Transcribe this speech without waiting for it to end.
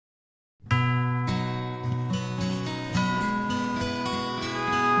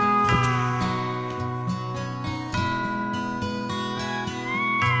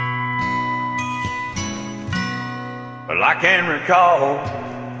Well, I can recall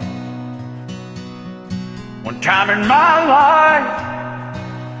one time in my life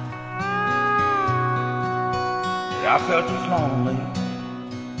that I felt as lonely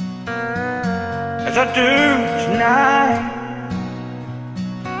as I do tonight.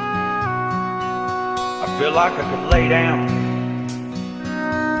 I feel like I could lay down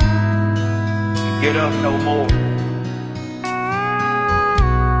and get up no more.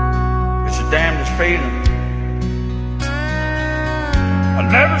 It's the damnedest feeling I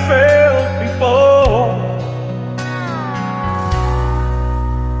never felt before.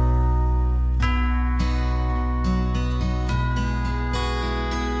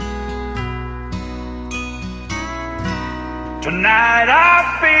 Tonight I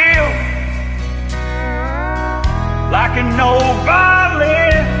feel like an old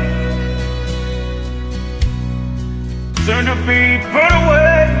violin, soon to be put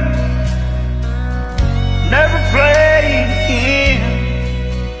away, never played again.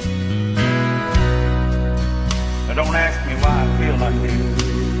 Now don't ask me why I feel like this.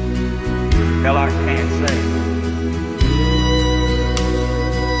 Hell, I can't say.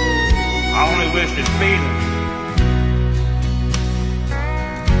 I only wish this feeling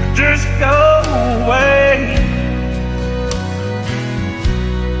just go away.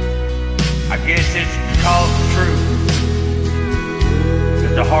 I guess it's because the truth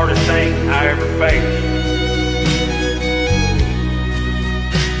is the hardest thing I ever faced.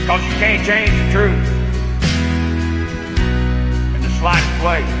 Cause you can't change the truth in the slightest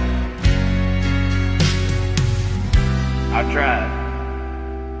way. I've tried.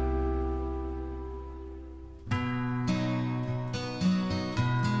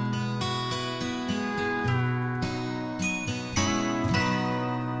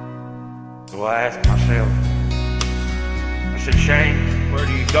 So I asked myself, I said, Shane, where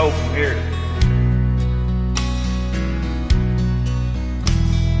do you go from here?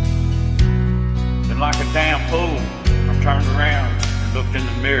 Then like a damn fool, I turned around and looked in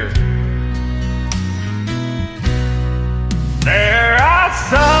the mirror. There I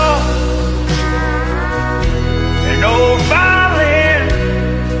saw an old violin,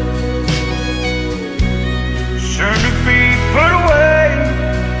 soon to be put away,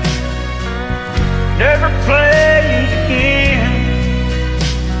 never played again.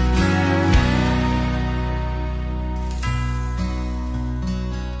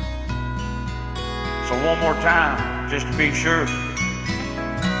 So one more time, just to be sure,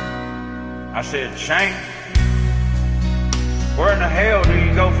 I said, Shane, where in the hell do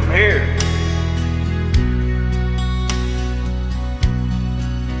you go from here?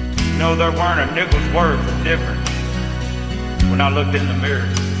 No, there weren't a nickel's worth of difference when I looked in the mirror.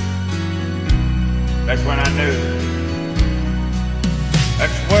 That's when I knew.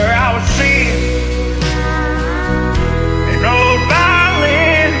 That's where I was seeing an old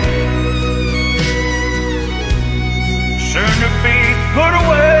violin, soon to be put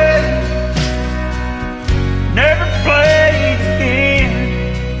away, never played again.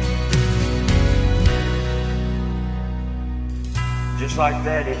 Just like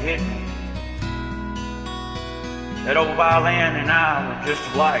that, it hit me. That old violin and I were just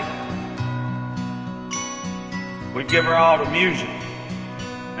alike. We'd give her all the music,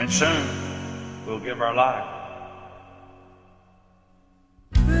 and soon we'll give our life.